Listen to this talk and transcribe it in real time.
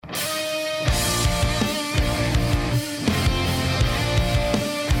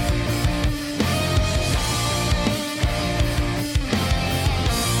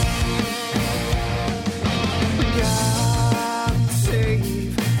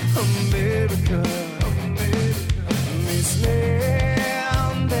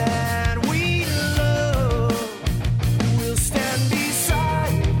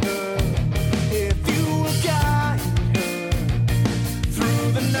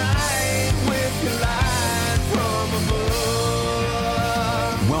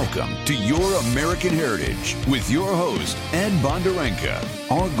Welcome to Your American Heritage with your host, Ed Bondarenka.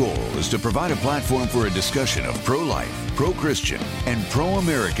 Our goal is to provide a platform for a discussion of pro-life, pro-Christian, and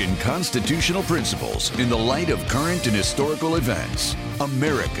pro-American constitutional principles in the light of current and historical events.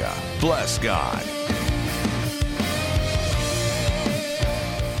 America, bless God.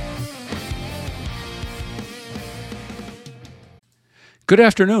 Good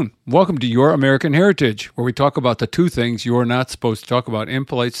afternoon. Welcome to Your American Heritage, where we talk about the two things you're not supposed to talk about in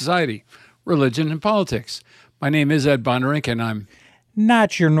polite society, religion and politics. My name is Ed Bondarenka, and I'm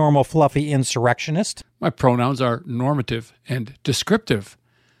not your normal fluffy insurrectionist. My pronouns are normative and descriptive.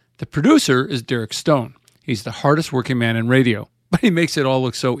 The producer is Derek Stone. He's the hardest working man in radio, but he makes it all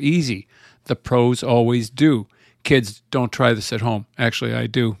look so easy. The pros always do. Kids, don't try this at home. Actually, I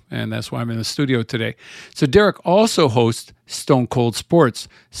do, and that's why I'm in the studio today. So Derek also hosts Stone Cold Sports,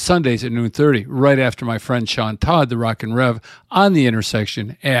 Sundays at noon 30, right after my friend Sean Todd, the Rock and Rev, on the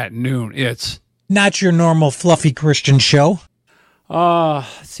intersection at noon. It's not your normal fluffy Christian show.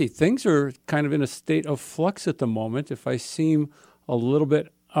 Let's see, things are kind of in a state of flux at the moment. If I seem a little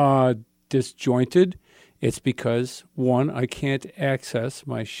bit disjointed, it's because, one, I can't access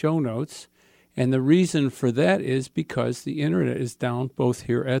my show notes. And the reason for that is because the internet is down both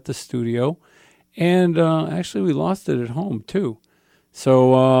here at the studio and actually we lost it at home too.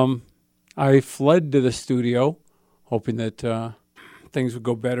 So I fled to the studio hoping that things would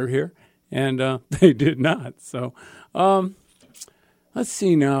go better here, and they did not. So let's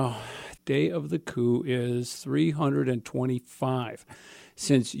see now. Day of the coup is 325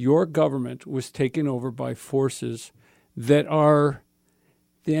 since your government was taken over by forces that are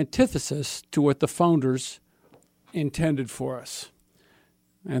the antithesis to what the founders intended for us.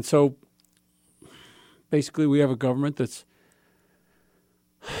 And so basically we have a government that's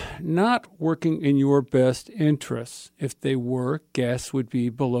not working in your best interests. If they were, gas would be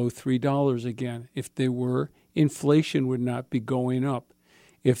below $3 again. If they were, inflation would not be going up.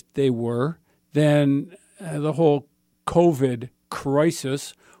 If they were, then the whole COVID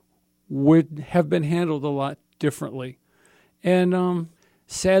crisis would have been handled a lot differently. And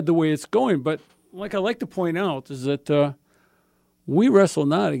sad the way it's going, but like I like to point out is that we wrestle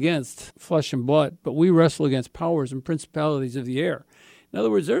not against flesh and blood, but we wrestle against powers and principalities of the air. In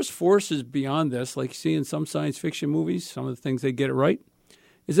other words, there's forces beyond this, like you see in some science fiction movies, some of the things they get it right,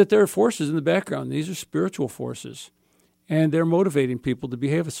 is that there are forces in the background. These are spiritual forces, and they're motivating people to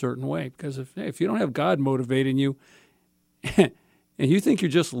behave a certain way, because if you don't have God motivating you and you think you're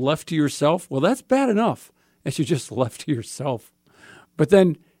just left to yourself, well, that's bad enough that you're just left to yourself. But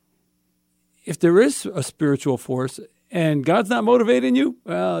then if there is a spiritual force and God's not motivating you,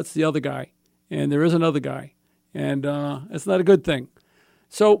 well, it's the other guy. And there is another guy. And it's not a good thing.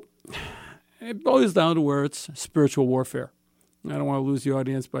 So it boils down to where it's spiritual warfare. I don't want to lose the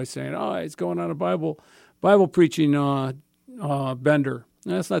audience by saying, oh, it's going on a Bible preaching bender.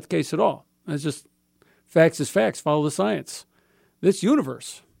 That's not the case at all. It's just facts is facts. Follow the science. This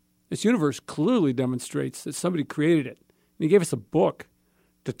universe clearly demonstrates that somebody created it. And he gave us a book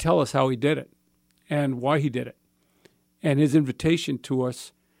to tell us how he did it and why he did it. And his invitation to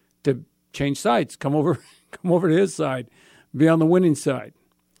us to change sides, come over to his side, be on the winning side.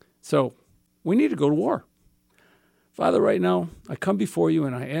 So we need to go to war. Father, right now, I come before you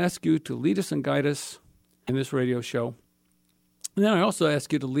and I ask you to lead us and guide us in this radio show. And then I also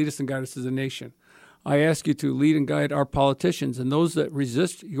ask you to lead us and guide us as a nation. I ask you to lead and guide our politicians and those that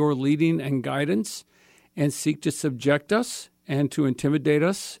resist your leading and guidance and seek to subject us and to intimidate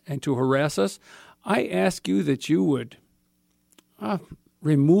us and to harass us. I ask you that you would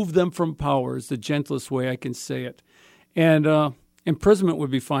remove them from power is the gentlest way I can say it. And imprisonment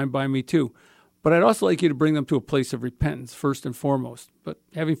would be fine by me too. But I'd also like you to bring them to a place of repentance first and foremost. But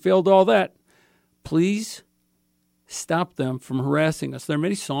having failed all that, please stop them from harassing us. There are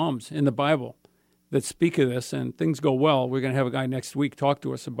many Psalms in the Bible that speak of this, and things go well. We're going to have a guy next week talk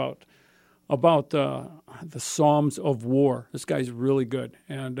to us about the Psalms of War. This guy's really good,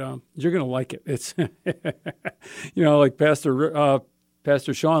 and you're going to like it. It's, like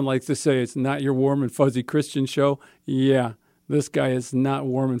Pastor Sean likes to say, it's not your warm and fuzzy Christian show. Yeah, this guy is not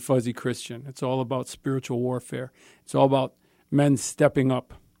warm and fuzzy Christian. It's all about spiritual warfare. It's all about men stepping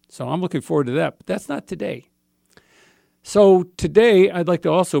up. So I'm looking forward to that, but that's not today. So today, I'd like to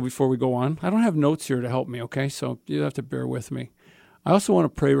also, before we go on, I don't have notes here to help me, okay? So you have to bear with me. I also want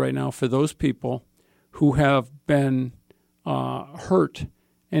to pray right now for those people who have been hurt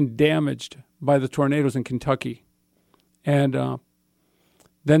and damaged by the tornadoes in Kentucky. And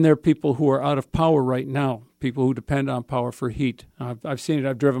then there are people who are out of power right now, people who depend on power for heat. I've seen it.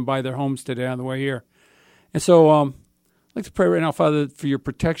 I've driven by their homes today on the way here. And so I'd like to pray right now, Father, for your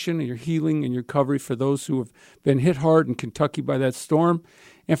protection and your healing and your recovery for those who have been hit hard in Kentucky by that storm,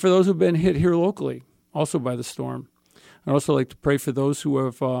 and for those who have been hit here locally also by the storm. I'd also like to pray for those who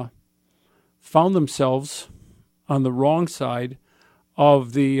have found themselves on the wrong side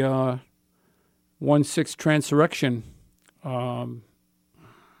of the 1/6 transurrection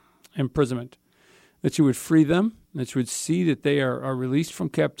imprisonment, that you would free them, that you would see that they are released from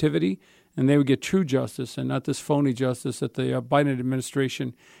captivity, and they would get true justice and not this phony justice that the Biden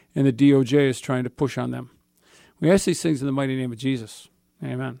administration and the DOJ is trying to push on them. We ask these things in the mighty name of Jesus.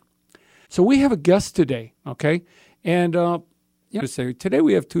 Amen. So we have a guest today, okay? And today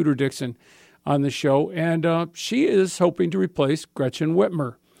we have Tudor Dixon on the show, and she is hoping to replace Gretchen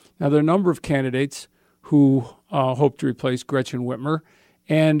Whitmer. Now, there are a number of candidates who hope to replace Gretchen Whitmer,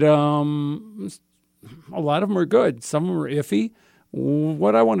 and a lot of them are good. Some of them are iffy.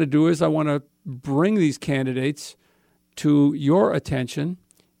 What I want to do is I want to bring these candidates to your attention,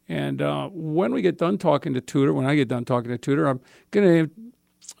 and when I get done talking to Tudor, I'm going to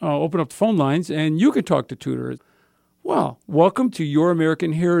open up the phone lines, and you can talk to Tudor. Well, welcome to Your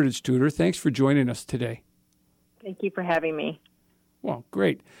American Heritage, Tudor. Thanks for joining us today. Thank you for having me. Well,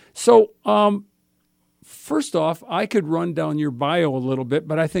 great. So, first off, I could run down your bio a little bit,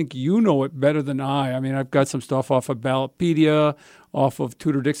 but I think you know it better than I. I mean, I've got some stuff off of Ballotpedia, off of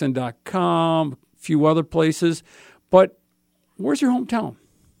TudorDixon.com, a few other places. But where's your hometown?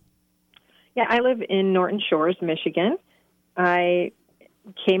 Yeah, I live in Norton Shores, Michigan. I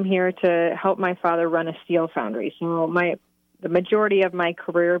came here to help my father run a steel foundry. So the majority of my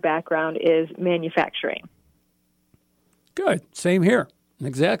career background is manufacturing. Good. Same here.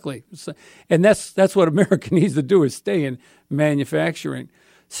 Exactly. And that's what America needs to do, is stay in manufacturing.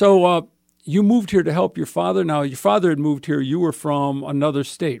 So you moved here to help your father. Now, your father had moved here. You were from another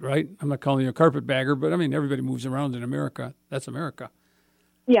state, right? I'm not calling you a carpetbagger, but I mean, everybody moves around in America. That's America.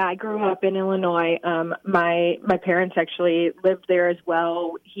 Yeah, I grew up in Illinois. My parents actually lived there as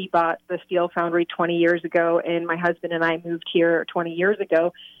well. He bought the steel foundry 20 years ago, and my husband and I moved here 20 years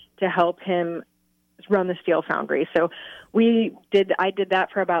ago to help him run the steel foundry. So I did that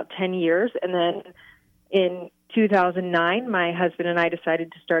for about 10 years, and then in 2009, my husband and I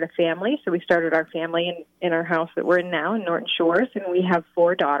decided to start a family. So we started our family in our house that we're in now in Norton Shores, and we have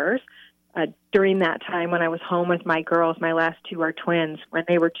 4 daughters. During that time when I was home with my girls, my last 2 are twins. When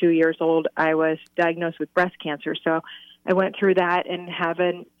they were 2 years old, I was diagnosed with breast cancer. So I went through that and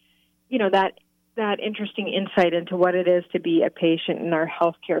having, that interesting insight into what it is to be a patient in our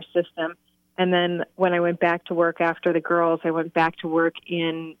healthcare system. And then when I went back to work after the girls, I went back to work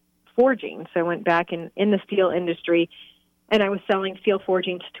in forging. So I went back in the steel industry, and I was selling steel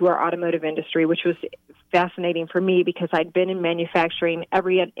forgings to our automotive industry, which was fascinating for me because I'd been in manufacturing,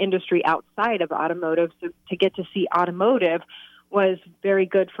 every industry outside of automotive. So to get to see automotive was very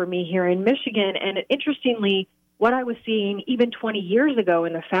good for me here in Michigan. And interestingly, what I was seeing even 20 years ago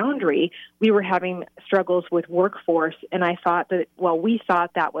in the foundry, we were having struggles with workforce. And I thought that, we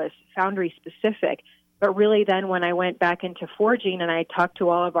thought that was foundry specific. But really then when I went back into forging and I talked to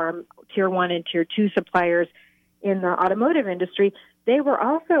all of our Tier 1 and Tier 2 suppliers in the automotive industry, they were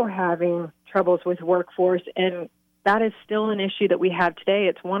also having troubles with workforce, and that is still an issue that we have today.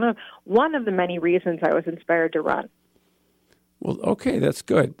 It's one of the many reasons I was inspired to run. Well, okay, that's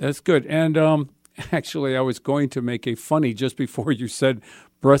good. That's good. And actually, I was going to make a funny just before you said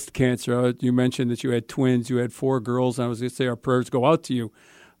breast cancer. You mentioned that you had twins, you had 4 girls, and I was going to say our prayers go out to you.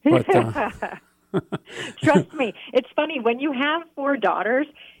 But trust me, it's funny when you have 4 daughters.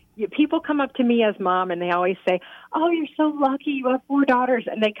 People come up to me as mom, and they always say, "Oh, you're so lucky you have 4 daughters."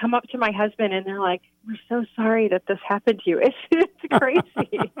 And they come up to my husband, and they're like, "We're so sorry that this happened to you." It's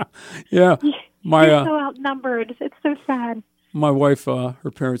crazy. Yeah, you're so outnumbered. It's so sad. My wife,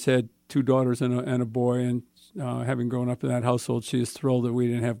 her parents had 2 daughters and a boy, and having grown up in that household, she is thrilled that we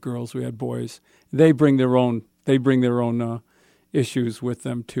didn't have girls; we had boys. They bring their own issues with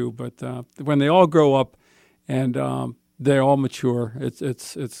them too. But when they all grow up and they're all mature,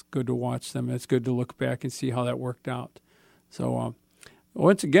 it's good to watch them. It's good to look back and see how that worked out. So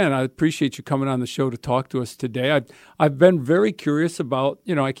once again, I appreciate you coming on the show to talk to us today. I've been very curious about,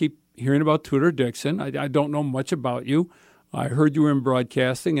 I keep hearing about Tudor Dixon. I don't know much about you. I heard you were in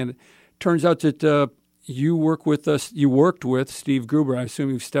broadcasting, and it turns out that you worked with Steve Gruber. I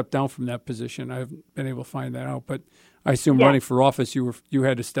assume you've stepped down from that position. I haven't been able to find that out, but I assume running for office, you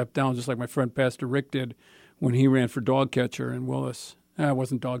had to step down, just like my friend Pastor Rick did when he ran for dog catcher in Willis. It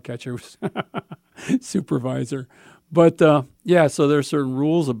wasn't dog catcher, it was supervisor. But, so there are certain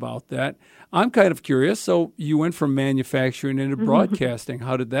rules about that. I'm kind of curious. So you went from manufacturing into broadcasting.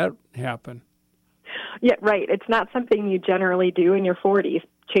 How did that happen? Yeah, right. It's not something you generally do in your 40s,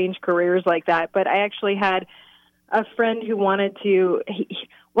 change careers like that. But I actually had a friend who wanted to,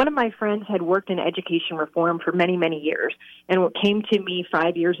 one of my friends had worked in education reform for many, many years and came to me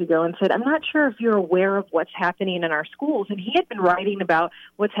 5 years ago and said, I'm not sure if you're aware of what's happening in our schools. And he had been writing about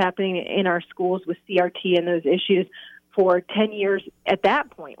what's happening in our schools with CRT and those issues for 10 years at that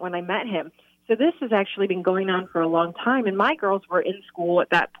point when I met him. So this has actually been going on for a long time. And my girls were in school at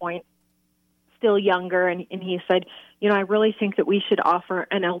that point, still younger, and he said, I really think that we should offer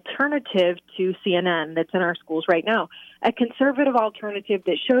an alternative to CNN that's in our schools right now, a conservative alternative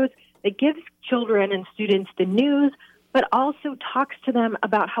that gives children and students the news, but also talks to them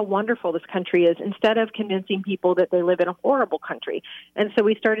about how wonderful this country is instead of convincing people that they live in a horrible country. And so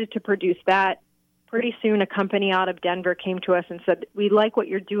we started to produce that. Pretty soon, a company out of Denver came to us and said, we like what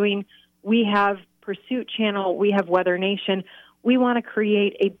you're doing. We have Pursuit Channel. We have Weather Nation. We want to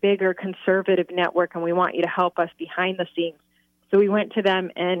create a bigger conservative network, and we want you to help us behind the scenes. So we went to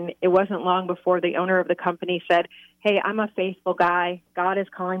them, and it wasn't long before the owner of the company said, hey, I'm a faithful guy. God is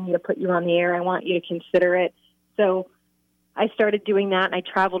calling me to put you on the air. I want you to consider it. So I started doing that, and I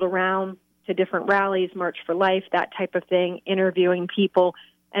traveled around to different rallies, March for Life, that type of thing, interviewing people.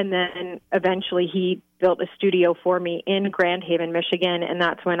 And then eventually he built a studio for me in Grand Haven, Michigan, and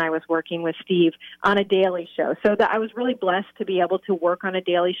that's when I was working with Steve on a daily show. So that I was really blessed to be able to work on a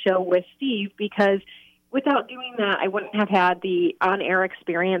daily show with Steve, because without doing that, I wouldn't have had the on-air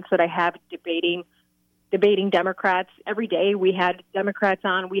experience that I have debating Democrats. Every day we had Democrats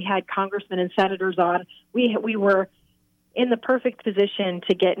on, we had congressmen and senators on. We were in the perfect position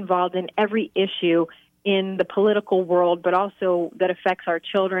to get involved in every issue in the political world, but also that affects our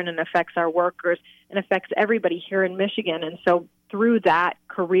children and affects our workers and affects everybody here in Michigan. And so through that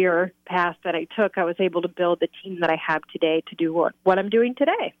career path that I took, I was able to build the team that I have today to do what I'm doing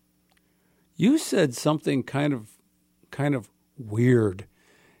today. You said something kind of weird.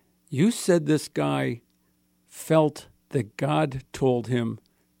 You said this guy felt that God told him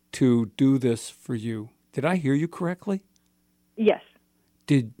to do this for you. Did I hear you correctly? Yes.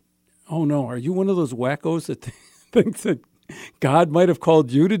 Oh, no. Are you one of those wackos that thinks that God might have called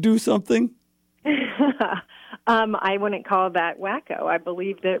you to do something? I wouldn't call that wacko. I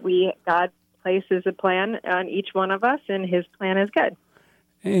believe that God places a plan on each one of us, and his plan is good.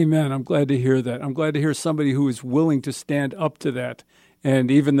 Amen. I'm glad to hear that. I'm glad to hear somebody who is willing to stand up to that.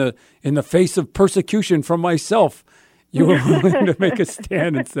 And even in the face of persecution from myself, you were willing to make a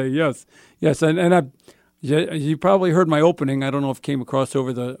stand and say, yes. And you probably heard my opening. I don't know if it came across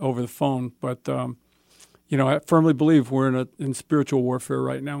over the phone, but I firmly believe we're in spiritual warfare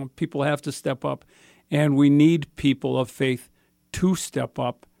right now. People have to step up, and we need people of faith to step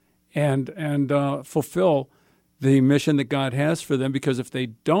up and fulfill the mission that God has for them. Because if they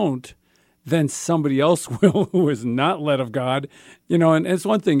don't, then somebody else will, who is not led of God. And it's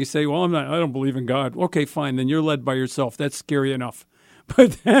one thing you say, well, I don't believe in God. Okay, fine. Then you're led by yourself. That's scary enough.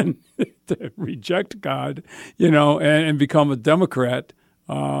 But then to reject God, and become a Democrat,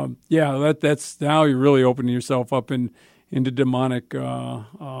 that's now you're really opening yourself up into demonic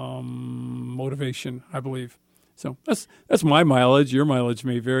motivation, I believe. So that's my mileage. Your mileage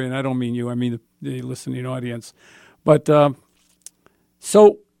may vary, and I don't mean you. I mean the listening audience. But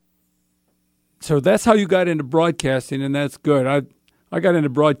so that's how you got into broadcasting, and that's good. I got into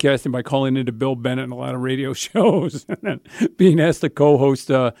broadcasting by calling into Bill Bennett and a lot of radio shows, and then being asked to co-host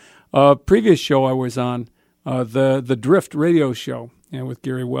a previous show I was on, the Drift radio show, and with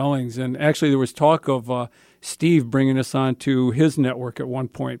Gary Wellings. And actually there was talk of Steve bringing us on to his network at one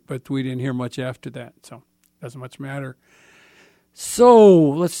point, but we didn't hear much after that, so it doesn't much matter. So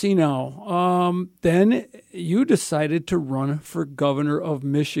let's see now. Then you decided to run for governor of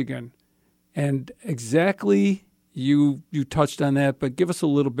Michigan, and exactly... You touched on that, but give us a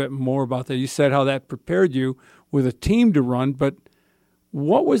little bit more about that. You said how that prepared you with a team to run, but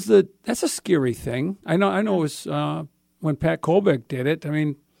what was that's a scary thing. I know it was when Pat Kolbeck did it. I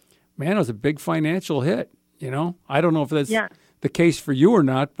mean, man, it was a big financial hit, I don't know if that's the case for you or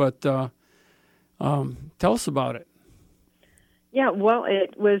not, but tell us about it. Yeah, well,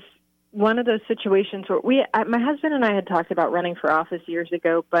 it was one of those situations where my husband and I had talked about running for office years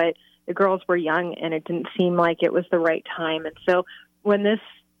ago, but the girls were young and it didn't seem like it was the right time. And so when this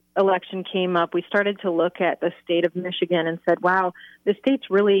election came up, we started to look at the state of Michigan and said, wow, the state's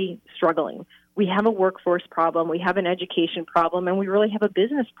really struggling. We have a workforce problem, we have an education problem, and we really have a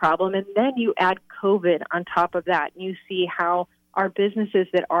business problem. And then you add COVID on top of that, and you see how our businesses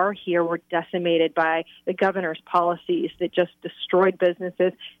that are here were decimated by the governor's policies that just destroyed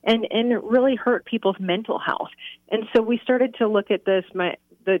businesses and really hurt people's mental health. And so we started to look at this.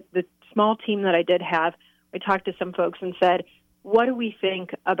 The small team that I did have, I talked to some folks and said, what do we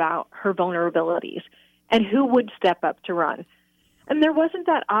think about her vulnerabilities and who would step up to run? And there wasn't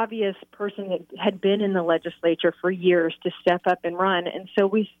that obvious person that had been in the legislature for years to step up and run. And so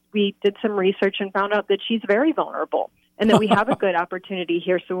we did some research and found out that she's very vulnerable and that we have a good opportunity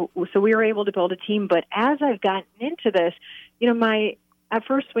here. So we were able to build a team. But as I've gotten into this, at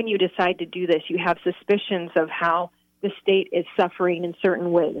first when you decide to do this, you have suspicions of how the state is suffering in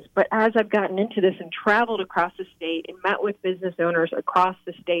certain ways. But as I've gotten into this and traveled across the state and met with business owners across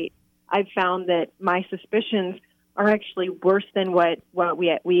the state, I've found that my suspicions are actually worse than what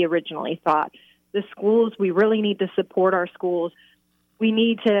we originally thought. The schools, we really need to support our schools. We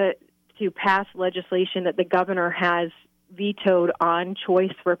need to pass legislation that the governor has vetoed on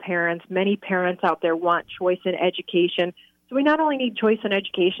choice for parents. Many parents out there want choice in education. So we not only need choice in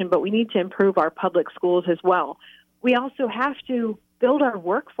education, but we need to improve our public schools as well. We also have to build our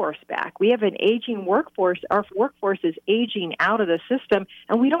workforce back. We have an aging workforce. Our workforce is aging out of the system,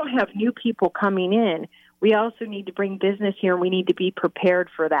 and we don't have new people coming in. We also need to bring business here, and we need to be prepared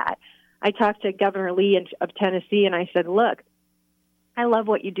for that. I talked to Governor Lee of Tennessee, and I said, look, I love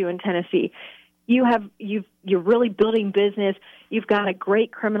what you do in Tennessee. You're really building business. You've got a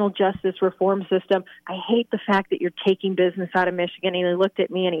great criminal justice reform system. I hate the fact that you're taking business out of Michigan. And he looked at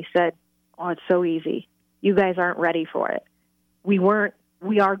me and he said, oh, it's so easy. You guys aren't ready for it. We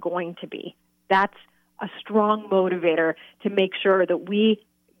are going to be. That's a strong motivator to make sure that we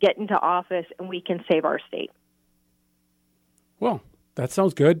get into office and we can save our state. Well, that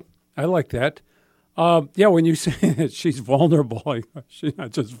sounds good. I like that. When you say that she's vulnerable, she's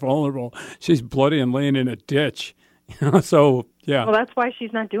not just vulnerable, she's bloody and laying in a ditch. So, yeah. Well, that's why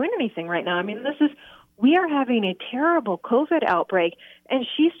she's not doing anything right now. I mean, we are having a terrible COVID outbreak, and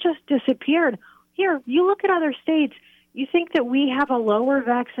she's just disappeared. Here, you look at other states. You think that we have a lower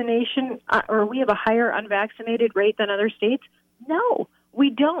vaccination or we have a higher unvaccinated rate than other states? No, we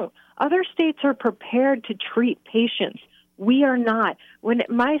don't. Other states are prepared to treat patients. We are not. When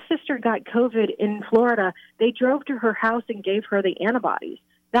my sister got COVID in Florida, they drove to her house and gave her the antibodies.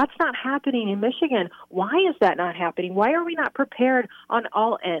 That's not happening in Michigan. Why is that not happening? Why are we not prepared on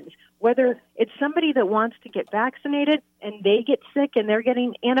all ends? Whether it's somebody that wants to get vaccinated and they get sick and they're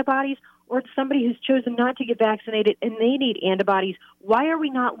getting antibodies, or it's somebody who's chosen not to get vaccinated and they need antibodies, why are we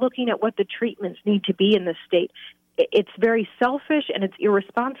not looking at what the treatments need to be in this state? It's very selfish and it's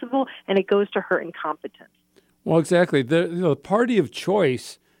irresponsible, and it goes to her incompetence. Well, exactly. The party of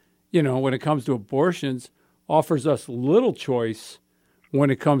choice, when it comes to abortions, offers us little choice when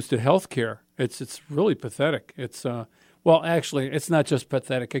it comes to health care. It's really pathetic. Actually, it's not just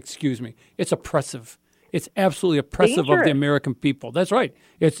pathetic. Excuse me. It's oppressive. It's absolutely oppressive of the American people. That's right.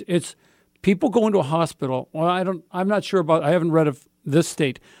 It's people go into a hospital. Well, I'm not sure about. I haven't read of this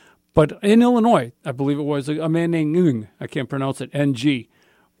state, but in Illinois, I believe it was a man named Ng. I can't pronounce it. NG.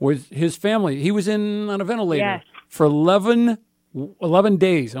 With his family, he was on a ventilator for 11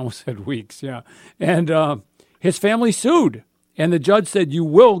 days. I almost said weeks. Yeah, and his family sued. And the judge said, you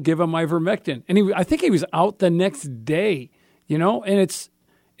will give him ivermectin. And I think he was out the next day, and it's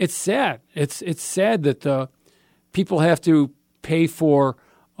sad. It's sad that people have to pay for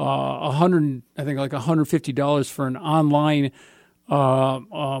 $150 for an online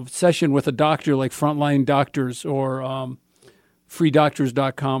session with a doctor like Frontline Doctors or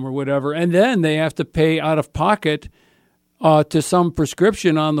freedoctors.com or whatever. And then they have to pay out of pocket to some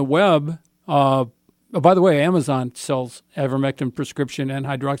prescription on the web. By the way, Amazon sells ivermectin prescription and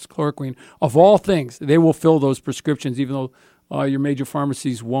hydroxychloroquine. Of all things, they will fill those prescriptions, even though your major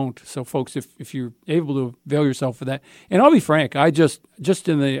pharmacies won't. So, folks, if you're able to avail yourself of that. And I'll be frank, I just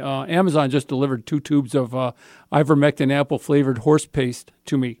in the Amazon just delivered 2 tubes of ivermectin apple-flavored horse paste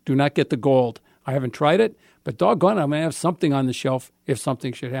to me. Do not get the gold. I haven't tried it, but doggone it, I'm going to have something on the shelf if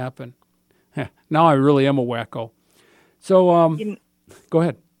something should happen. Now I really am a wacko. So, go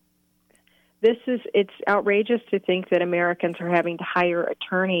ahead. It's outrageous to think that Americans are having to hire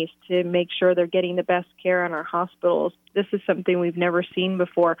attorneys to make sure they're getting the best care in our hospitals. This is something we've never seen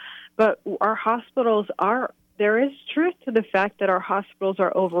before. But our hospitals there is truth to the fact that our hospitals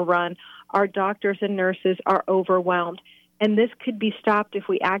are overrun. Our doctors and nurses are overwhelmed. And this could be stopped if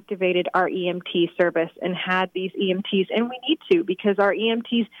we activated our EMT service and had these EMTs. And we need to, because our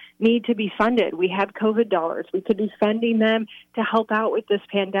EMTs need to be funded. We have COVID dollars. We could be funding them to help out with this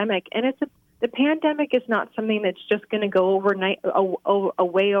pandemic. And the pandemic is not something that's just going to go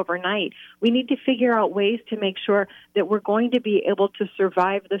away overnight. We need to figure out ways to make sure that we're going to be able to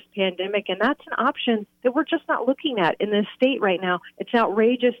survive this pandemic, and that's an option that we're just not looking at in this state right now. It's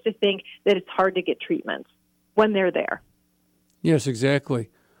outrageous to think that it's hard to get treatments when they're there. Yes, exactly.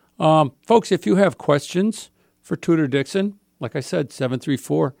 Folks, if you have questions for Tudor Dixon, like I said,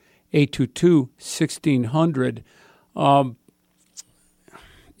 734-822-1600.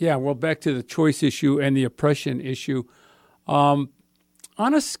 Back to the choice issue and the oppression issue. On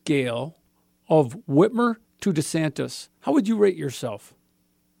a scale of Whitmer to DeSantis, how would you rate yourself?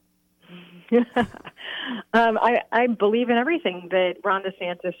 I believe in everything that Ron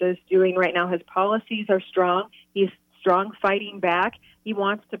DeSantis is doing right now. His policies are strong. He's strong fighting back. He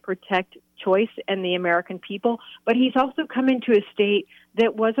wants to protect choice and the American people, but he's also come into a state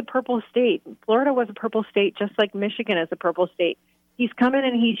that was a purple state. Florida was a purple state, just like Michigan is a purple state. He's come in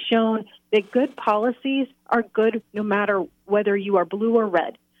and he's shown that good policies are good no matter whether you are blue or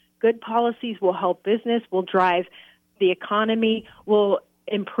red. Good policies will help business, will drive the economy, will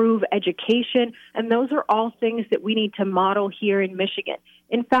improve education, and those are all things that we need to model here in Michigan.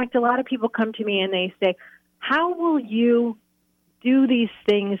 In fact, a lot of people come to me and they say, how will you do these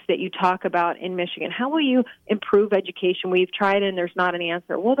things that you talk about in Michigan? How will you improve education? We've tried and there's not an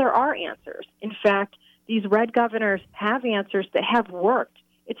answer. Well, there are answers. In fact, these red governors have answers that have worked.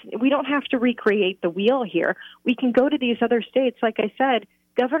 We don't have to recreate the wheel here. We can go to these other states. Like I said,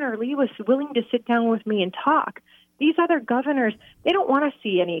 Governor Lee was willing to sit down with me and talk. These other governors, they don't want to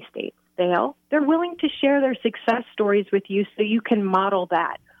see any states fail. They're willing to share their success stories with you so you can model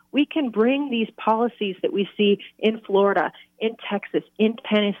that. We can bring these policies that we see in Florida, in Texas, in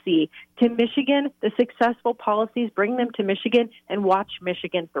Tennessee, to Michigan, the successful policies, bring them to Michigan and watch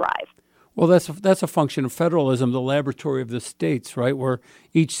Michigan thrive. Well, that's a function of federalism, the laboratory of the states, right, where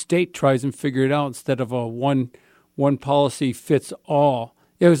each state tries and figure it out instead of a one policy fits all.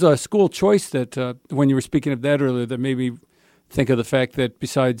 It was a school choice that, when you were speaking of that earlier, that made me think of the fact that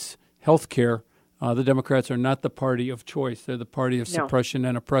besides health care, the Democrats are not the party of choice. They're the party of suppression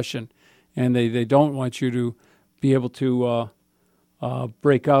and oppression, and they don't want you to be able to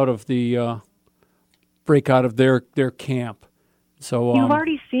break out of their camp. So you've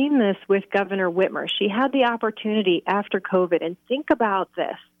already seen this with Governor Whitmer. She had the opportunity after COVID, and think about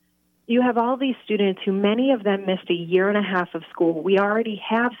this. You have all these students who many of them missed a year and a half of school. We already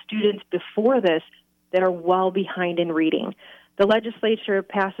have students before this that are well behind in reading. The legislature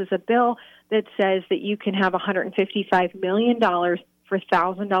passes a bill that says that you can have $155 million for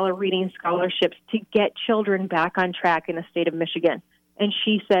 $1,000 reading scholarships to get children back on track in the state of Michigan. And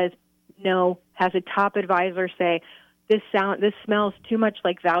she says no, has a top advisor say, this smells too much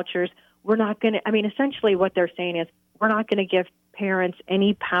like vouchers. We're not going to, essentially what they're saying is we're not going to give parents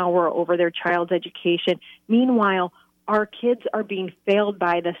any power over their child's education. Meanwhile, our kids are being failed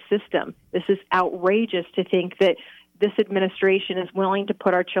by the system. This is outrageous to think that this administration is willing to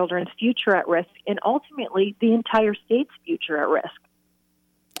put our children's future at risk and ultimately the entire state's future at risk.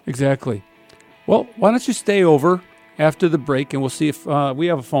 Exactly. Well, why don't you stay over after the break and we'll see if we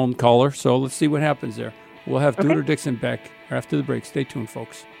have a phone caller. So let's see what happens there. We'll have Tudor Dixon back after the break. Stay tuned,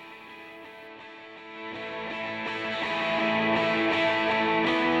 folks.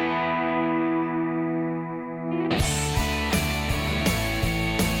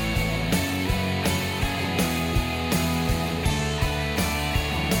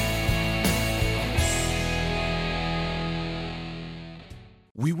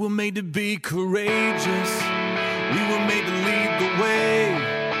 We were made to be courageous. We were made to lead the way.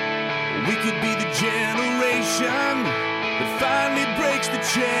 We could be the generation that finally breaks the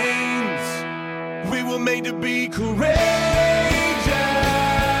chains. We were made to be courageous.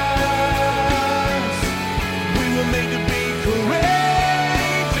 We were made to be courageous.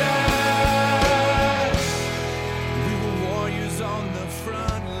 We were warriors on the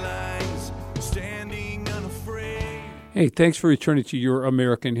front lines, standing unafraid. Hey, thanks for returning to Your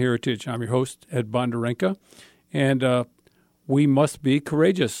American Heritage. I'm your host, Ed Bondarenka, and we must be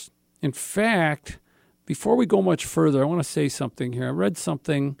courageous. In fact, before we go much further, I want to say something here. I read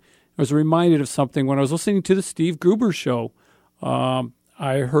something, I was reminded of something when I was listening to the Steve Gruber show. I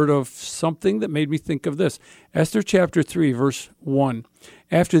heard of something that made me think of this. Esther chapter 3, verse 1.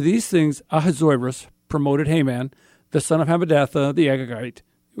 After these things, Ahasuerus promoted Haman, the son of Hammedatha, the Agagite,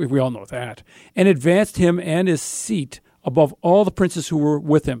 we all know that, and advanced him and his seat above all the princes who were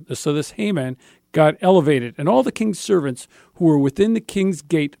with him. So this Haman got elevated, and all the king's servants who were within the king's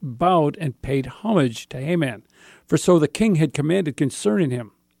gate bowed and paid homage to Haman, for so the king had commanded concerning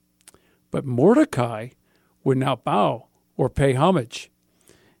him. But Mordecai would not bow or pay homage.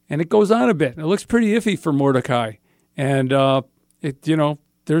 And it goes on a bit. It looks pretty iffy for Mordecai. And,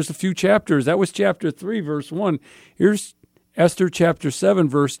 there's a few chapters. That was chapter 3, verse 1. Here's Esther chapter 7,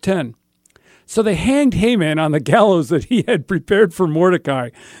 verse 10. So they hanged Haman on the gallows that he had prepared for Mordecai.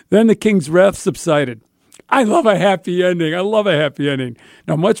 Then the king's wrath subsided. I love a happy ending.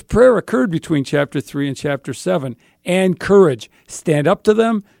 Now, much prayer occurred between chapter 3 and chapter 7, and courage. Stand up to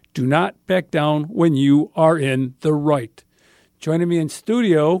them. Do not back down when you are in the right. Joining me in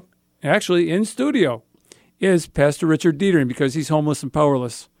studio, is Pastor Richard Dietering, because he's homeless and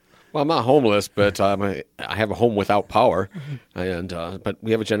powerless. Well, I'm not homeless, but I have a home without power, and but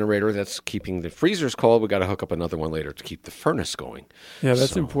we have a generator that's keeping the freezers cold. We got to hook up another one later to keep the furnace going. Yeah,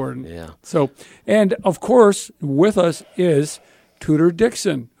 that's important. Yeah. So, and of course, with us is Tudor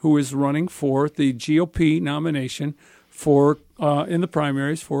Dixon, who is running for the GOP nomination for in the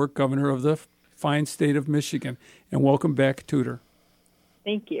primaries for governor of the fine state of Michigan. And welcome back, Tudor.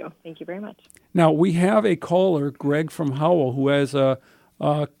 Thank you. Thank you very much. Now, we have a caller, Greg from Howell, who has a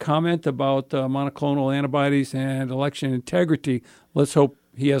comment about monoclonal antibodies and election integrity. Let's hope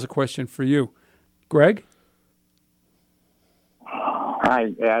he has a question for you. Greg?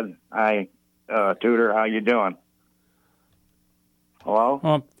 Hi, Ed. Hi, Tudor. How you doing?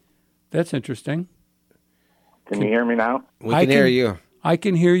 Hello? That's interesting. Can you hear me now? We can hear you. I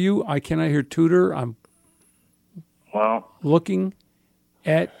can hear you. I cannot hear Tudor. I'm Well, looking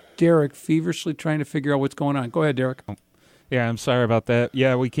at Derek, feverishly trying to figure out what's going on. Go ahead, Derek. Yeah, I'm sorry about that.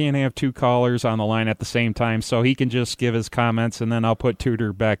 Yeah, we can't have two callers on the line at the same time, so he can just give his comments, and then I'll put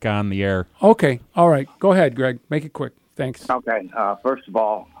Tudor back on the air. Okay. All right. Go ahead, Greg. Make it quick. Thanks. okay. First of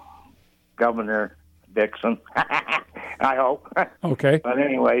all, Governor Dixon, I hope. Okay. But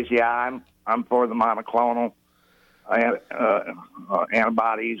anyways, yeah, I'm for the monoclonal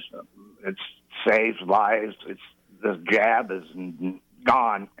antibodies. It saves lives. The jab is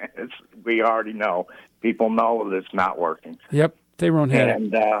gone. We already know. People know that it's not working. Yep. Tyrone had it.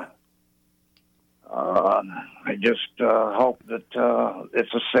 And I just hope that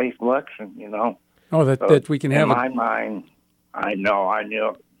it's a safe election, you know. Oh, that we can have it. In my mind, I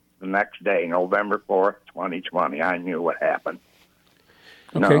knew the next day, November 4th, 2020, I knew what happened.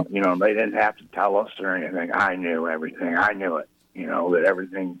 Okay. No, they didn't have to tell us or anything. I knew everything. I knew it, that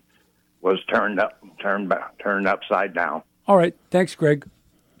everything was turned upside down. All right. Thanks, Greg.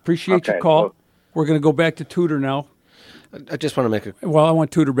 Appreciate your call. Well, we're going to go back to Tudor now. I just want to make a... Well, I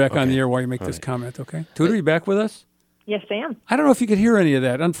want Tudor back on the air while you make this comment, okay? Tudor, you back with us? Yes, I am. I don't know if you could hear any of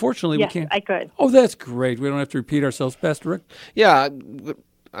that. Unfortunately, we can't. Yes, I could. Oh, that's great. We don't have to repeat ourselves. Pastor Rick? Yeah,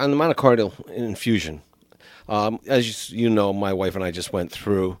 on the myocardial infusion, as you know, my wife and I just went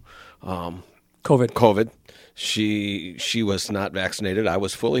through COVID. She was not vaccinated. I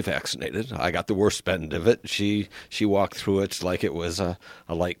was fully vaccinated. I got the worst end of it. She walked through it like it was a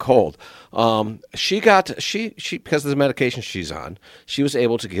light cold. She because of the medication she's on, she was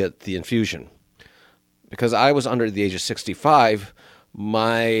able to get the infusion. Because I was under the age of 65,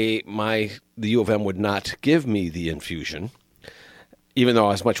 the U of M would not give me the infusion, even though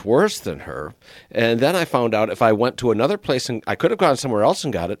I was much worse than her. And then I found out if I went to another place, and I could have gone somewhere else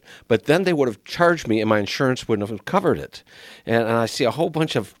and got it, but then they would have charged me and my insurance wouldn't have covered it. And I see a whole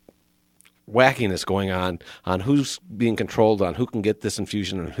bunch of wackiness going on who's being controlled on who can get this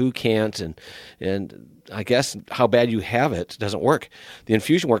infusion and who can't. And I guess how bad you have it doesn't work. The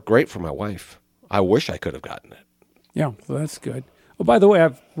infusion worked great for my wife. I wish I could have gotten it. Yeah, well, that's good. Oh, by the way,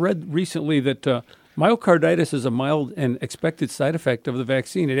 I've read recently that myocarditis is a mild and expected side effect of the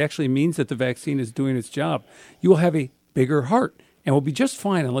vaccine. It actually means that the vaccine is doing its job. You will have a bigger heart and will be just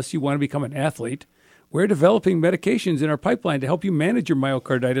fine unless you want to become an athlete. We're developing medications in our pipeline to help you manage your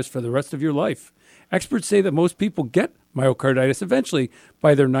myocarditis for the rest of your life. Experts say that most people get myocarditis eventually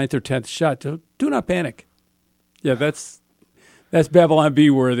by their 9th or 10th shot. So do not panic. Yeah, that's Babylon Bee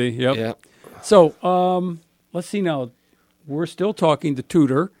worthy. Yep. Yeah. So let's see now. We're still talking to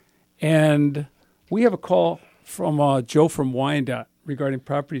Tudor, and we have a call from Joe from Wyandotte regarding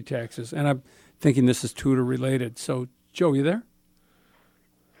property taxes, and I'm thinking this is Tudor related. So, Joe, you there?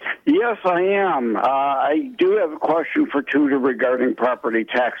 Yes, I am. I do have a question for Tudor regarding property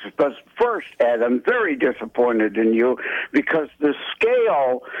taxes. But first, Ed, I'm very disappointed in you because the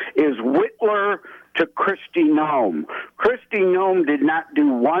scale is Whitler to Kristi Noem. Kristi Noem did not do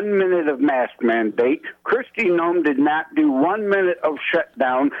 1 minute of mask mandate. Kristi Noem did not do 1 minute of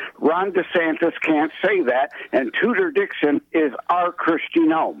shutdown. Ron DeSantis can't say that. And Tudor Dixon is our Kristi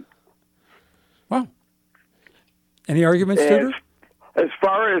Noem. Wow. Any arguments, Tudor? As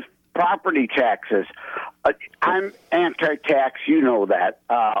far as property taxes, I'm anti-tax, you know that.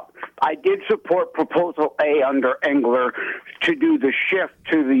 I did support Proposal A under Engler to do the shift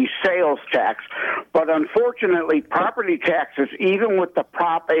to the sales tax. But unfortunately, property taxes, even with the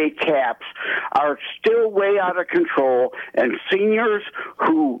Prop A caps, are still way out of control, and seniors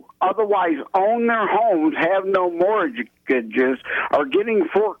who otherwise own their homes, have no mortgages, are getting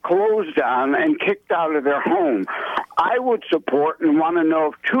foreclosed on and kicked out of their home. I would support and want to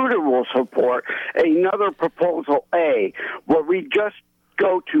know if Tudor will support another Proposal A, where we just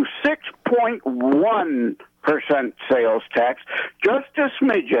go to 6.1% sales tax, just a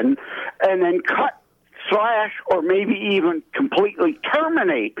smidgen, and then cut slash or maybe even completely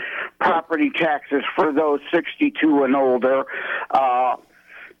terminate property taxes for those 62 and older.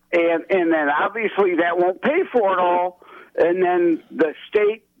 And then obviously that won't pay for it all. And then the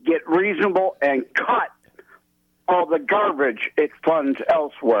state get reasonable and cut all the garbage it funds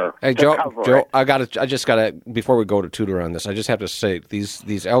elsewhere. Hey, Joe, I just gotta before we go to Tudor on this, I just have to say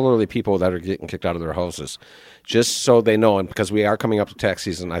these elderly people that are getting kicked out of their houses, just so they know, and because we are coming up to tax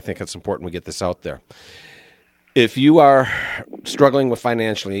season, I think it's important we get this out there. If you are struggling with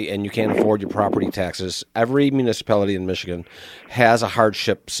financially and you can't afford your property taxes, every municipality in Michigan has a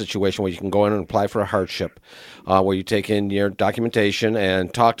hardship situation where you can go in and apply for a hardship, where you take in your documentation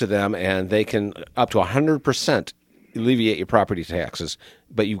and talk to them, and they can up to 100% alleviate your property taxes.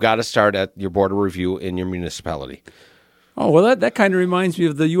 But you've got to start at your board of review in your municipality. Oh, well, that kind of reminds me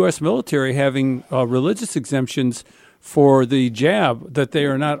of the U.S. military having religious exemptions for the jab that they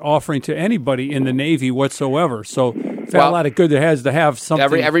are not offering to anybody in the Navy whatsoever. So a lot of good it has to have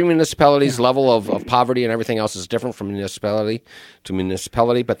something. Every municipality's level of poverty and everything else is different from municipality to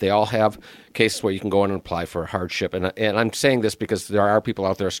municipality, but they all have cases where you can go in and apply for a hardship. And I'm saying this because there are people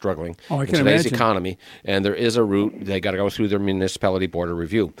out there struggling in today's economy, and there is a route. They got to go through their municipality board of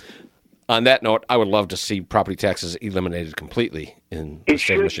review. On that note, I would love to see property taxes eliminated completely in the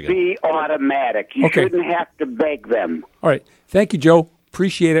state of Michigan. It should be automatic. You shouldn't have to beg them. All right. Thank you, Joe.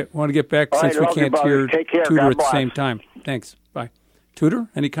 Appreciate it. Want to get back since we can't hear Tudor at the same time. Thanks. Bye. Tudor,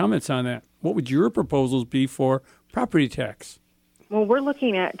 any comments on that? What would your proposals be for property tax? Well, we're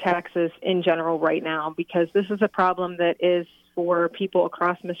looking at taxes in general right now because this is a problem that is for people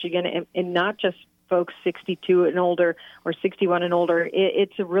across Michigan and not just folks 62 and older or 61 and older.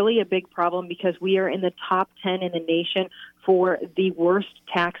 It's really a big problem because we are in the top 10 in the nation for the worst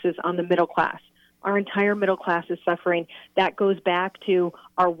taxes on the middle class. Our entire middle class is suffering. That goes back to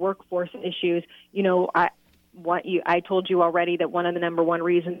our workforce issues. You know, I told you already that one of the number one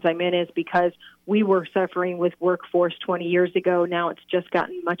reasons I'm in is because we were suffering with workforce 20 years ago. Now it's just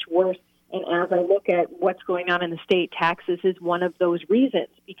gotten much worse. And as I look at what's going on in the state, taxes is one of those reasons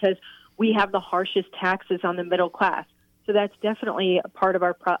because we have the harshest taxes on the middle class. So that's definitely a part of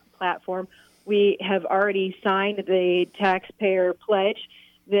our platform. We have already signed the taxpayer pledge,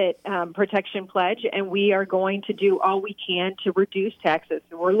 that protection pledge, and we are going to do all we can to reduce taxes.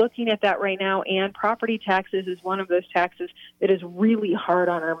 So we're looking at that right now, and property taxes is one of those taxes that is really hard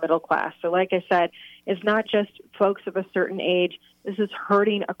on our middle class. So like I said, it's not just folks of a certain age. This is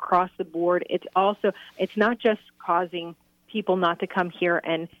hurting across the board. It's not just causing people not to come here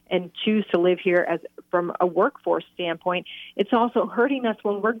and choose to live here as from a workforce standpoint. It's also hurting us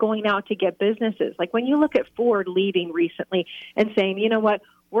when we're going out to get businesses. Like when you look at Ford leaving recently and saying, you know what,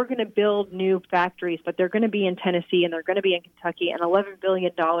 we're going to build new factories, but they're going to be in Tennessee and they're going to be in Kentucky, and $11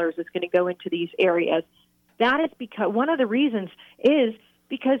 billion is going to go into these areas. That is because one of the reasons is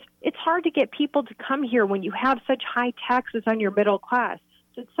because it's hard to get people to come here when you have such high taxes on your middle class.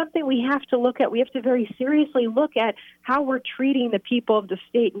 So it's something we have to look at. We have to very seriously look at how we're treating the people of the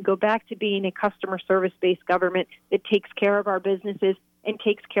state and go back to being a customer service-based government that takes care of our businesses and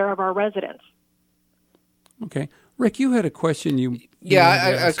takes care of our residents. Okay. Rick, you had a question.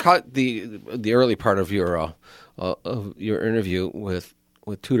 I caught the early part of your interview with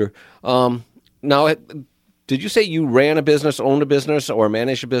Tudor. Now, did you say you ran a business, owned a business, or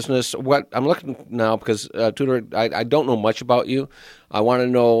managed a business? What I'm looking now because Tudor, I don't know much about you. I want to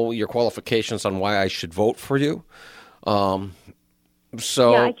know your qualifications on why I should vote for you. I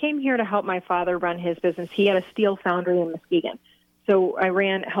came here to help my father run his business. He had a steel foundry in Muskegon, so I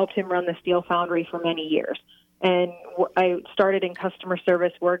helped him run the steel foundry for many years. And I started in customer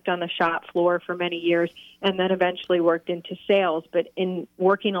service, worked on the shop floor for many years, and then eventually worked into sales. But in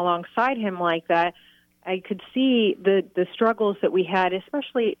working alongside him like that, I could see the struggles that we had,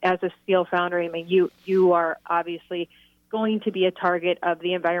 especially as a steel foundry. I mean, you are obviously going to be a target of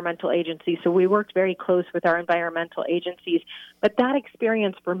the environmental agency, so we worked very close with our environmental agencies. But that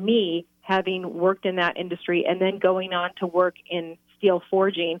experience for me, having worked in that industry and then going on to work in steel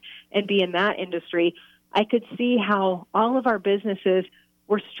forging and be in that industry, I could see how all of our businesses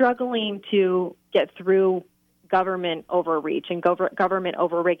we're struggling to get through government overreach and government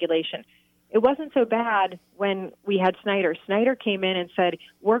overregulation. It wasn't so bad when we had Snyder. Snyder came in and said,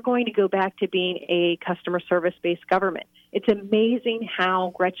 we're going to go back to being a customer service-based government. It's amazing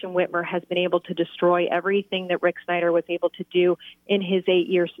how Gretchen Whitmer has been able to destroy everything that Rick Snyder was able to do in his 8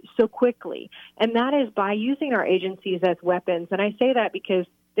 years so quickly. And that is by using our agencies as weapons. And I say that because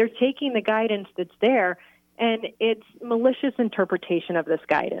they're taking the guidance that's there, and it's malicious interpretation of this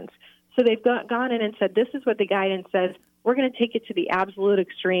guidance. So they've gone in and said, this is what the guidance says. We're going to take it to the absolute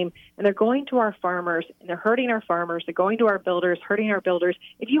extreme, and they're going to our farmers, and they're hurting our farmers. They're going to our builders, hurting our builders.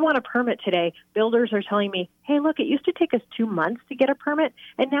 If you want a permit today, builders are telling me, hey, look, it used to take us 2 months to get a permit,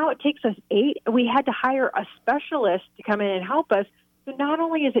 and now it takes us 8. We had to hire a specialist to come in and help us. So not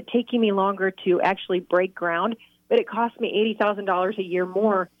only is it taking me longer to actually break ground, but it costs me $80,000 a year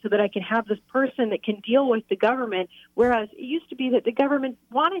more so that I can have this person that can deal with the government, whereas it used to be that the government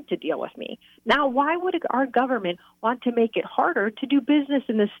wanted to deal with me. Now, why would our government want to make it harder to do business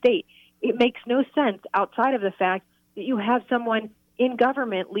in the state? It makes no sense outside of the fact that you have someone in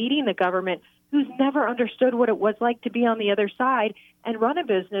government leading the government who's never understood what it was like to be on the other side and run a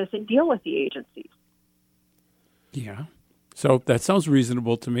business and deal with the agencies. Yeah. So that sounds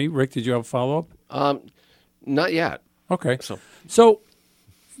reasonable to me. Rick, did you have a follow-up? Not yet. Okay. So,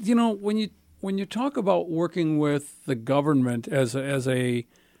 you know, when you talk about working with the government as a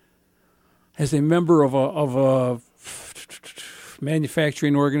member of a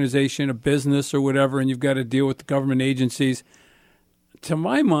manufacturing organization, a business or whatever, and you've got to deal with the government agencies, to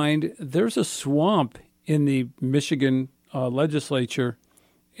my mind, there's a swamp in the Michigan legislature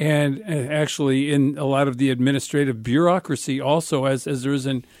and actually in a lot of the administrative bureaucracy also, as there is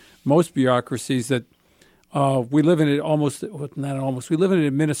in most bureaucracies, that we live in we live in an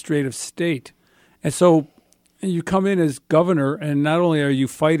administrative state. And so you come in as governor, and not only are you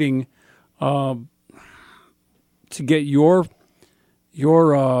fighting to get your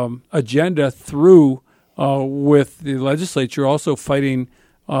agenda through with the legislature, also fighting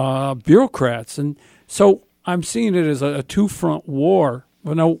bureaucrats. And so I'm seeing it as a two-front war.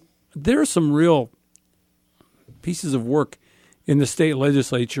 Well, now, there are some real pieces of work in the state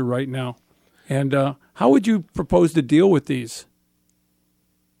legislature right now. And how would you propose to deal with these?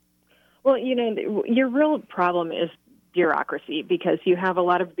 Well, you know, your real problem is bureaucracy, because you have a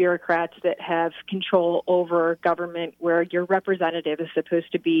lot of bureaucrats that have control over government where your representative is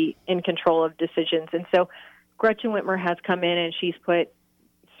supposed to be in control of decisions. And so Gretchen Whitmer has come in and she's put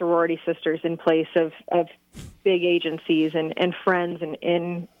sorority sisters in place of big agencies and friends and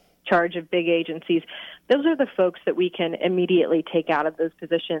in charge of big agencies. Those are the folks that we can immediately take out of those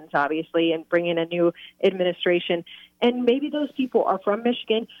positions, obviously, and bring in a new administration. And maybe those people are from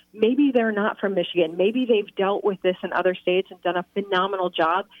Michigan. Maybe they're not from Michigan. Maybe they've dealt with this in other states and done a phenomenal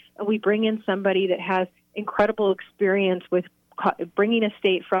job. And we bring in somebody that has incredible experience with bringing a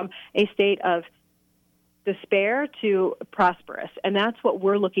state from a state of despair to prosperous. And that's what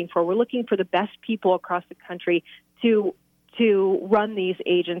we're looking for. We're looking for the best people across the country to run these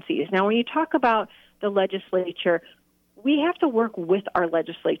agencies. Now, when you talk about the legislature, we have to work with our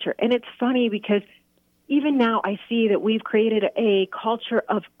legislature. And it's funny because even now I see that we've created a culture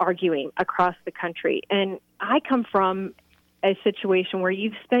of arguing across the country. And I come from a situation where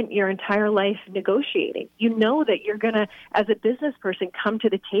you've spent your entire life negotiating. You know that you're going to, as a business person, come to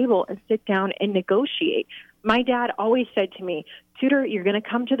the table and sit down and negotiate. My dad always said to me, Tudor, you're going to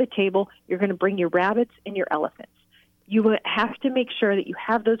come to the table, you're going to bring your rabbits and your elephants. You have to make sure that you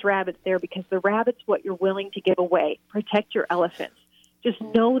have those rabbits there, because the rabbit's what you're willing to give away. Protect your elephants. Just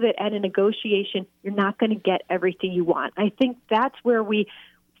know that at a negotiation, you're not going to get everything you want. I think that's where we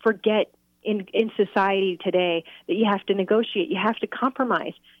forget in society today, that you have to negotiate, you have to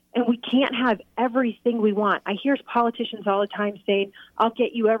compromise, and we can't have everything we want. I hear politicians all the time saying, I'll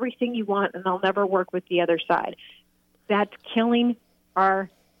get you everything you want and I'll never work with the other side. That's killing our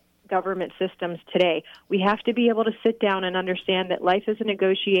government systems today. We have to be able to sit down and understand that life is a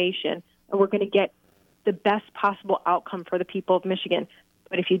negotiation, and we're going to get the best possible outcome for the people of Michigan.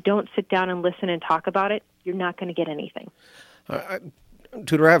 But if you don't sit down and listen and talk about it, you're not going to get anything.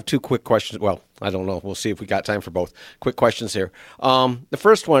 Tudor, I have two quick questions. Well, I don't know. We'll see if we got time for both. Quick questions here. The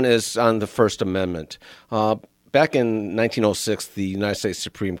first one is on the First Amendment. Back in 1906, the United States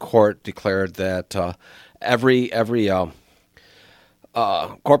Supreme Court declared that every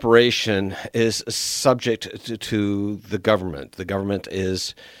corporation is subject to the government. The government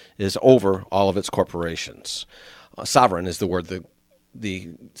is over all of its corporations. Sovereign is the word the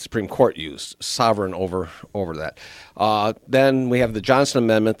Supreme Court used, sovereign over that. Then we have the Johnson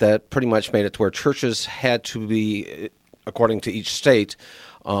Amendment that pretty much made it to where churches had to be according to each state,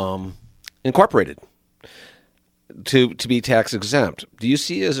 incorporated to be tax exempt. Do you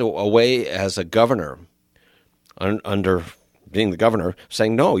see as a way as a governor, under being the governor,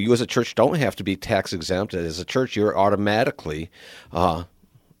 saying, no, you as a church don't have to be tax exempt. As a church, you're automatically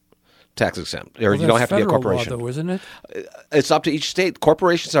tax exempt, or you don't have to be a corporation. Law, though, isn't it? It's up to each state.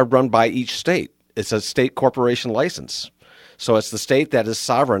 Corporations are run by each state. It's a state corporation license. So it's the state that is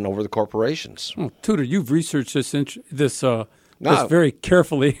sovereign over the corporations. Oh, Tudor, you've researched this very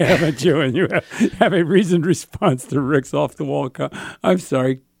carefully, haven't you? And you have a reasoned response to Rick's off-the-wall I'm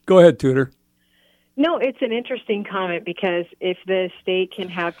sorry. Go ahead, Tudor. No, it's an interesting comment, because if the state can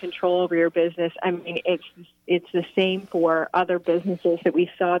have control over your business, I mean, it's the same for other businesses that we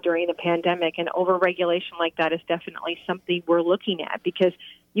saw during the pandemic, and overregulation like that is definitely something we're looking at, because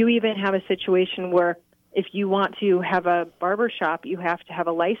you even have a situation where if you want to have a barber shop, you have to have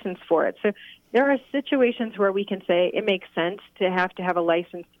a license for it. So there are situations where we can say it makes sense to have a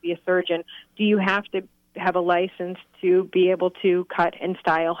license to be a surgeon. Do you have to have a license to be able to cut and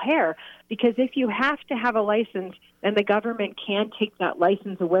style hair? Because if you have to have a license, then the government can take that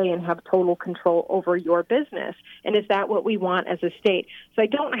license away and have total control over your business. And is that what we want as a state? So I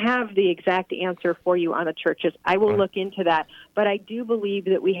don't have the exact answer for you on the churches. I will look into that. But I do believe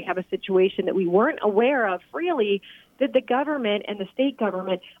that we have a situation that we weren't aware of really, that the government and the state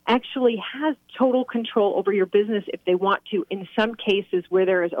government actually has total control over your business if they want to, in some cases where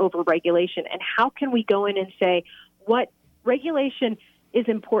there is overregulation. And how can we go in and say what regulation is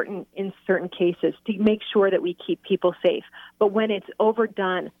important in certain cases to make sure that we keep people safe? But when it's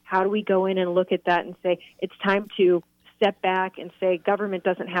overdone, how do we go in and look at that and say it's time to step back and say government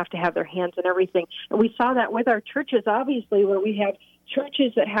doesn't have to have their hands in everything? And we saw that with our churches, obviously, where we have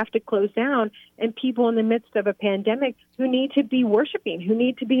churches that have to close down and people in the midst of a pandemic who need to be worshiping, who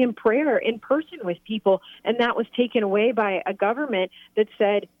need to be in prayer in person with people. And that was taken away by a government that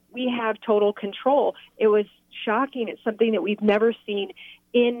said, we have total control. It was shocking. It's something that we've never seen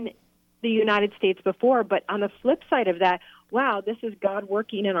in the United States before. But on the flip side of that, wow, this is God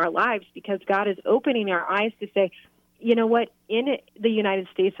working in our lives, because God is opening our eyes to say, you know what, in the United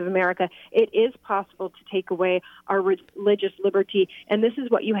States of America, it is possible to take away our religious liberty, and this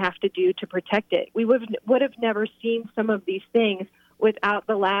is what you have to do to protect it. We would have never seen some of these things without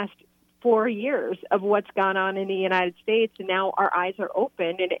the last 4 years of what's gone on in the United States, and now our eyes are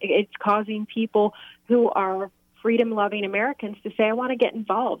open, and it's causing people who are freedom-loving Americans to say, I want to get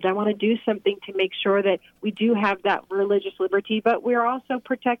involved. I want to do something to make sure that we do have that religious liberty, but we're also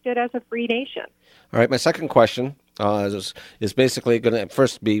protected as a free nation. All right, my second question is basically going to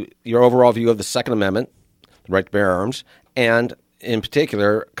first be your overall view of the Second Amendment, the right to bear arms, and in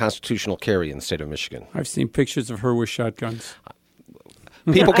particular, constitutional carry in the state of Michigan. I've seen pictures of her with shotguns.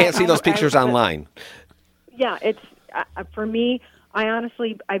 People can't see those pictures online. Yeah, it's for me,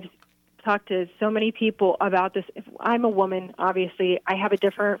 I've talked to so many people about this. If I'm a woman, obviously, I have a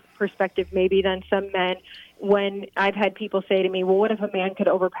different perspective maybe than some men. When I've had people say to me, well, what if a man could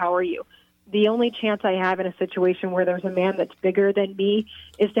overpower you? The only chance I have in a situation where there's a man that's bigger than me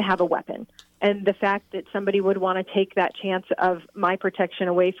is to have a weapon. And the fact that somebody would want to take that chance of my protection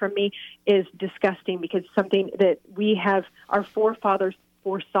away from me is disgusting, because something that our forefathers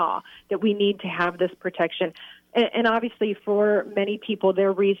foresaw, that we need to have this protection. And obviously, for many people,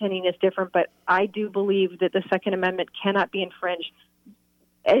 their reasoning is different, but I do believe that the Second Amendment cannot be infringed.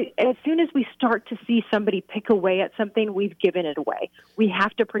 As soon as we start to see somebody pick away at something, we've given it away. We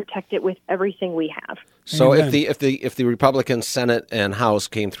have to protect it with everything we have. So if the Republican Senate and House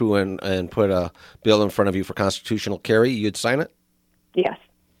came through and put a bill in front of you for constitutional carry, you'd sign it? Yes.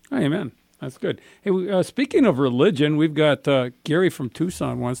 Amen. That's good. Hey, speaking of religion, we've got Gary from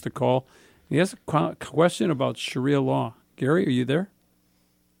Tucson wants to call. He has a question about Sharia law. Gary, are you there?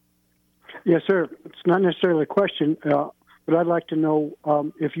 Yes, sir. It's not necessarily a question, but I'd like to know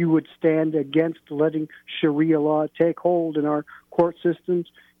if you would stand against letting Sharia law take hold in our court systems,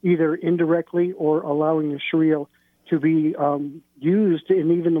 either indirectly or allowing the Sharia to be used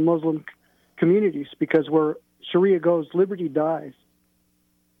in even the Muslim communities, because where Sharia goes, liberty dies.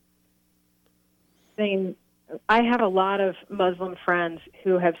 I have a lot of Muslim friends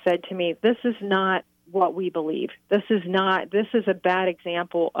who have said to me, this is not what we believe. This is a bad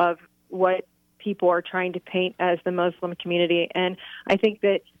example of what people are trying to paint as the Muslim community. And I think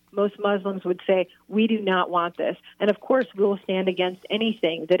that most Muslims would say, we do not want this. And of course, we will stand against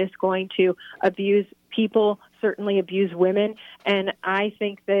anything that is going to abuse people, certainly abuse women. And I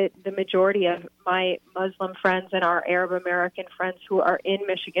think that the majority of my Muslim friends and our Arab American friends who are in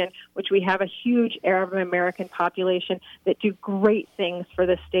Michigan, which we have a huge Arab American population that do great things for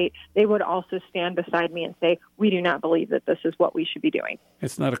the state, they would also stand beside me and say, we do not believe that this is what we should be doing.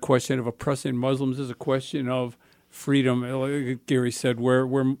 It's not a question of oppressing Muslims. It's a question of freedom. Like Gary said, where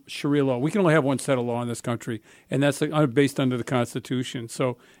Sharia law, we can only have one set of law in this country, and that's based under the Constitution.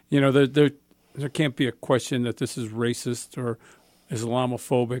 So, there can't be a question that this is racist or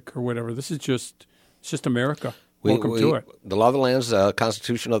Islamophobic or whatever. This is just America. Welcome to it. The law of the land is the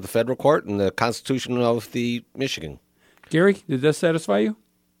Constitution of the federal court and the Constitution of the Michigan. Gary, did that satisfy you?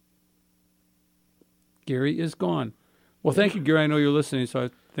 Gary is gone. Well, thank you, Gary. I know you're listening, so I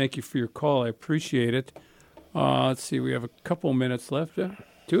thank you for your call. I appreciate it. Let's see. We have a couple minutes left.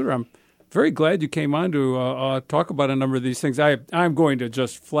 Tudor, I'm very glad you came on to talk about a number of these things. I'm going to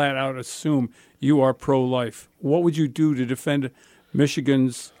just flat out assume you are pro-life. What would you do to defend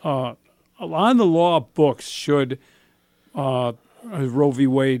Michigan's on the law books should Roe v.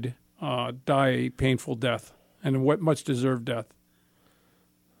 Wade die a painful death and what much deserved death?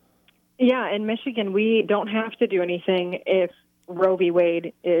 Yeah, in Michigan, we don't have to do anything if Roe v.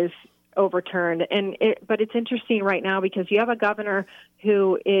 Wade is overturned. But it's interesting right now because you have a governor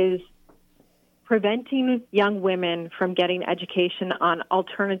who is preventing young women from getting education on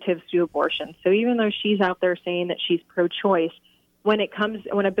alternatives to abortion. So even though she's out there saying that she's pro-choice, when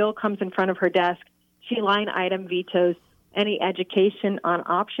a bill comes in front of her desk, she line item vetoes any education on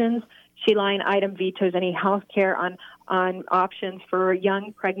options. She line item vetoes any health care on options for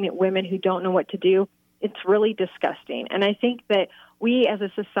young pregnant women who don't know what to do. It's really disgusting. And I think that we as a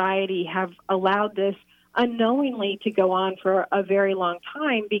society have allowed this unknowingly to go on for a very long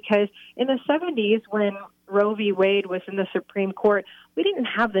time because in the 70s when Roe v. Wade was in the Supreme Court, we didn't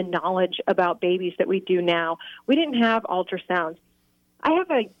have the knowledge about babies that we do now. We didn't have ultrasounds. I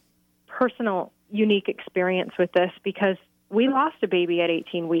have a personal, unique experience with this because we lost a baby at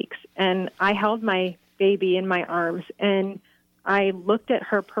 18 weeks, and I held my baby in my arms, and I looked at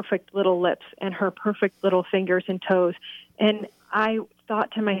her perfect little lips and her perfect little fingers and toes, and I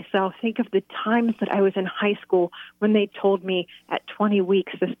thought to myself, think of the times that I was in high school when they told me at 20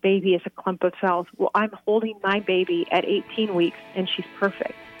 weeks this baby is a clump of cells. Well, I'm holding my baby at 18 weeks, and she's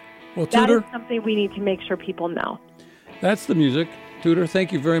perfect. Well, Tudor, that is something we need to make sure people know. That's the music. Tudor,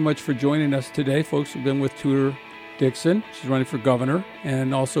 thank you very much for joining us today. Folks, we've been with Tudor Dixon. She's running for governor,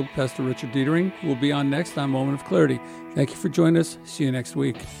 and also Pastor Richard Dietering, who will be on next on Moment of Clarity. Thank you for joining us. See you next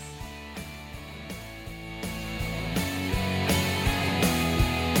week.